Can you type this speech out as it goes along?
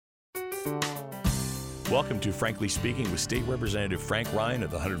Welcome to Frankly Speaking with State Representative Frank Ryan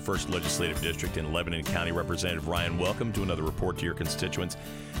of the 101st Legislative District in Lebanon County. Representative Ryan, welcome to another report to your constituents.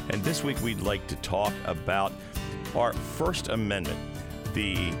 And this week we'd like to talk about our First Amendment,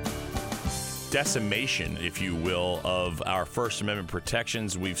 the decimation, if you will, of our First Amendment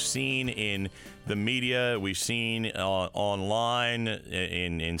protections. We've seen in the media, we've seen online,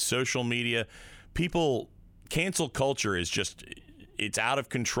 in social media, cancel culture is just, it's out of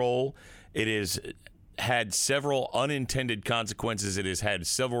control. It is had several unintended consequences. It has had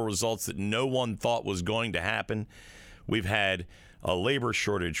several results that no one thought was going to happen. We've had a labor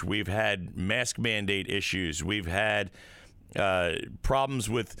shortage. We've had mask mandate issues. We've had problems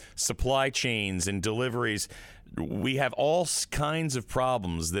with supply chains and deliveries. We have all kinds of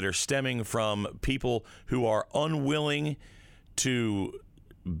problems that are stemming from people who are unwilling to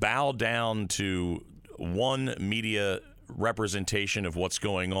bow down to one media representation of what's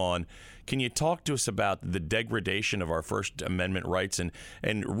going on. Can you talk to us about the degradation of our First Amendment rights and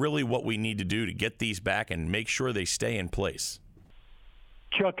really what we need to do to get these back and make sure they stay in place?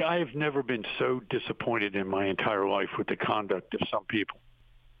 Chuck, I have never been so disappointed in my entire life with the conduct of some people.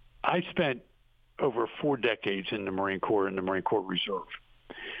 I spent over 4 decades in the Marine Corps and the Marine Corps Reserve,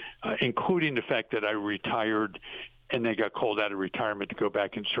 including the fact that I retired and then got called out of retirement to go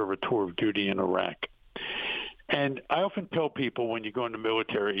back and serve a tour of duty in Iraq. And I often tell people when you go in the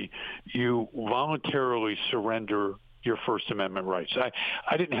military, you voluntarily surrender your First Amendment rights.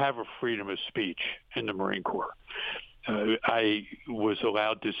 I didn't have a freedom of speech in the Marine Corps. I was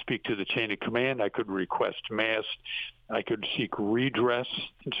allowed to speak to the chain of command. I could request mass. I could seek redress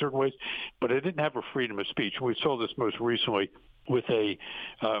in certain ways, but I didn't have a freedom of speech. We saw this most recently with a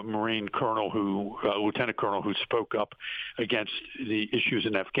Marine colonel lieutenant colonel who spoke up against the issues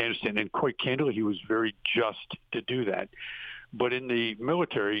in Afghanistan. And quite candidly, he was very just to do that. But in the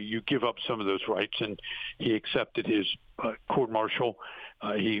military, you give up some of those rights, and he accepted his court-martial.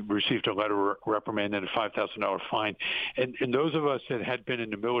 He received a letter of reprimand and a $5,000 fine. And those of us that had been in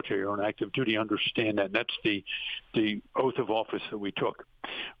the military or on active duty understand that. And that's the oath of office that we took.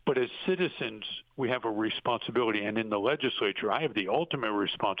 But as citizens, we have a responsibility. And in the legislature, I have the ultimate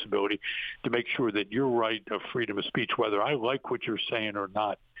responsibility to make sure that your right of freedom of speech, whether I like what you're saying or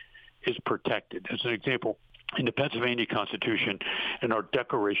not, is protected. As an example, in the Pennsylvania Constitution and our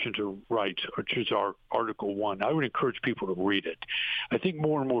Declarations of Rights, which is our Article 1, I would encourage people to read it. I think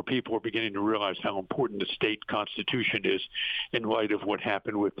more and more people are beginning to realize how important the state constitution is in light of what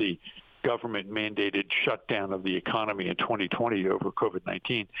happened with the government-mandated shutdown of the economy in 2020 over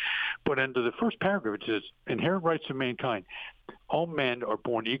COVID-19. But under the first paragraph, it says, inherent rights of mankind. All men are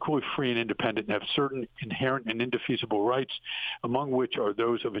born equally free and independent and have certain inherent and indefeasible rights, among which are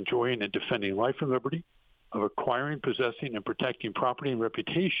those of enjoying and defending life and liberty, of acquiring, possessing, and protecting property and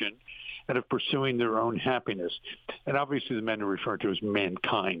reputation, and of pursuing their own happiness. And obviously the men are referring to as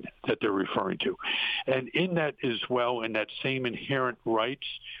mankind that they're referring to. And in that as well, in that same inherent rights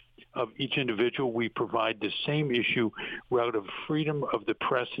of each individual, we provide the same issue relative to freedom of the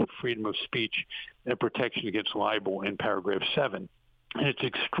press and freedom of speech and protection against libel in paragraph 7. And it's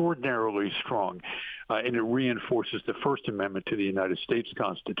extraordinarily strong, and it reinforces the First Amendment to the United States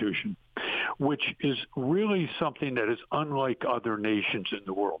Constitution, which is really something that is unlike other nations in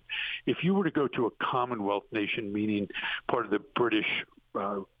the world. If you were to go to a Commonwealth nation, meaning part of the British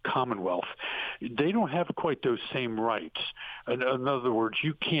Commonwealth, they don't have quite those same rights. In other words,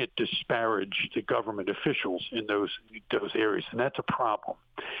 you can't disparage the government officials in those areas, and that's a problem.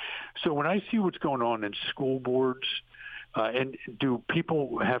 So when I see what's going on in school boards, and do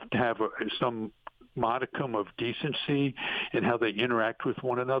people have to have some modicum of decency in how they interact with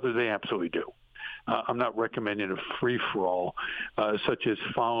one another? They absolutely do. I'm not recommending a free-for-all, such as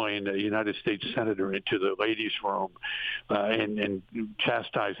following a United States senator into the ladies' room and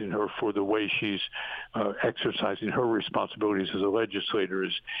chastising her for the way she's exercising her responsibilities as a legislator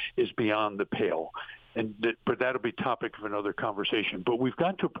is beyond the pale. But that'll be topic of another conversation. But we've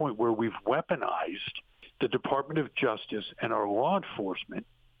gotten to a point where we've weaponized the Department of Justice and our law enforcement,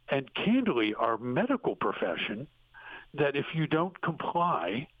 and candidly our medical profession, that if you don't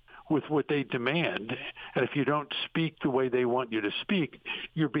comply with what they demand, and if you don't speak the way they want you to speak,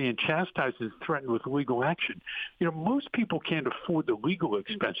 you're being chastised and threatened with legal action. You know, most people can't afford the legal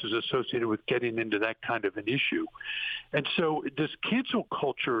expenses associated with getting into that kind of an issue. And so this cancel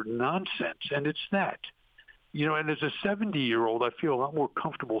culture nonsense, and it's that. You know, and as a 70-year-old, I feel a lot more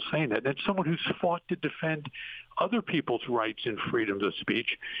comfortable saying that. And someone who's fought to defend other people's rights and freedoms of speech,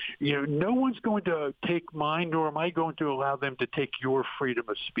 you know, no one's going to take mine, nor am I going to allow them to take your freedom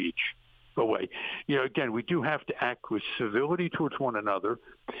of speech. away. Again, we do have to act with civility towards one another,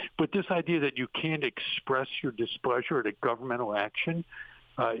 but this idea that you can't express your displeasure at a governmental action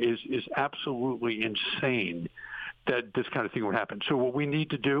is absolutely insane, that this kind of thing would happen. So what we need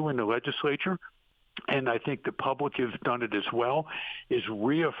to do in the legislature, and I think the public has done it as well, is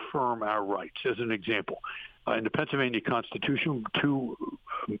reaffirm our rights. As an example, in the Pennsylvania Constitution, 2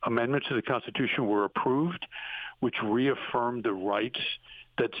 amendments to the Constitution were approved, which reaffirmed the rights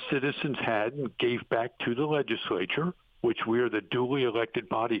that citizens had and gave back to the legislature, which we are the duly elected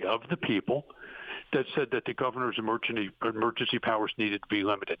body of the people, that said that the governor's emergency powers needed to be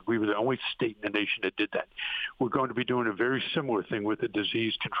limited. We were the only state in the nation that did that. We're going to be doing a very similar thing with the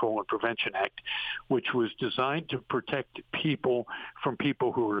Disease Control and Prevention Act, which was designed to protect people from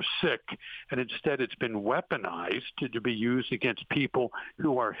people who are sick, and instead it's been weaponized to be used against people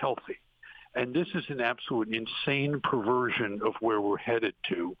who are healthy. And this is an absolute insane perversion of where we're headed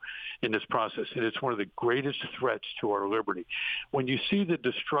to in this process. And it's one of the greatest threats to our liberty. When you see the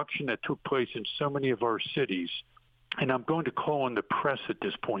destruction that took place in so many of our cities, and I'm going to call on the press at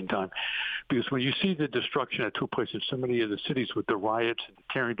this point in time, because when you see the destruction that took place in so many of the cities with the riots and the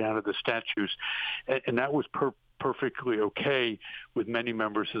tearing down of the statues, and that was perfectly okay with many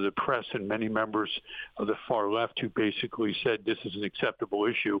members of the press and many members of the far left who basically said this is an acceptable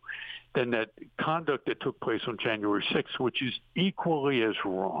issue, then that conduct that took place on January 6th, which is equally as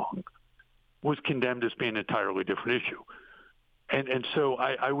wrong, was condemned as being an entirely different issue. And so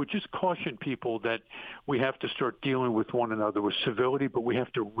I would just caution people that we have to start dealing with one another with civility, but we have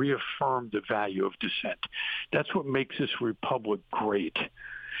to reaffirm the value of dissent. That's what makes this republic great,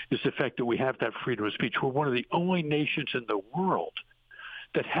 is the fact that we have that freedom of speech. We're one of the only nations in the world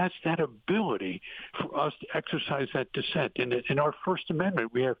that has that ability for us to exercise that dissent. In our First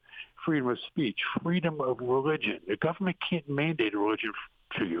Amendment, we have freedom of speech, freedom of religion. The government can't mandate a religion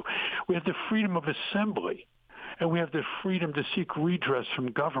to you. We have the freedom of assembly, and we have the freedom to seek redress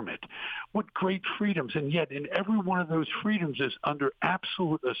from government. What great freedoms. And yet in every one of those freedoms is under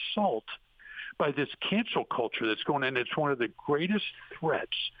absolute assault by this cancel culture that's going on. It's one of the greatest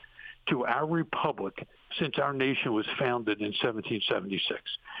threats to our republic since our nation was founded in 1776.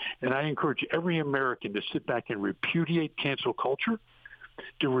 And I encourage every American to sit back and repudiate cancel culture,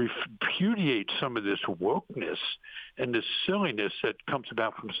 to repudiate some of this wokeness and the silliness that comes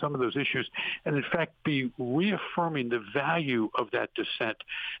about from some of those issues, and in fact be reaffirming the value of that dissent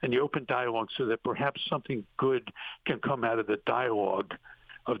and the open dialogue so that perhaps something good can come out of the dialogue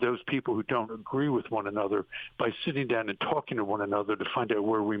of those people who don't agree with one another by sitting down and talking to one another to find out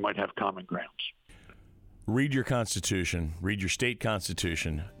where we might have common grounds. Read your Constitution, read your state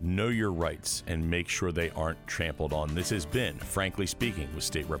constitution, know your rights, and make sure they aren't trampled on. This has been Frankly Speaking with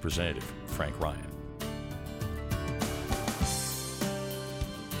State Representative Frank Ryan.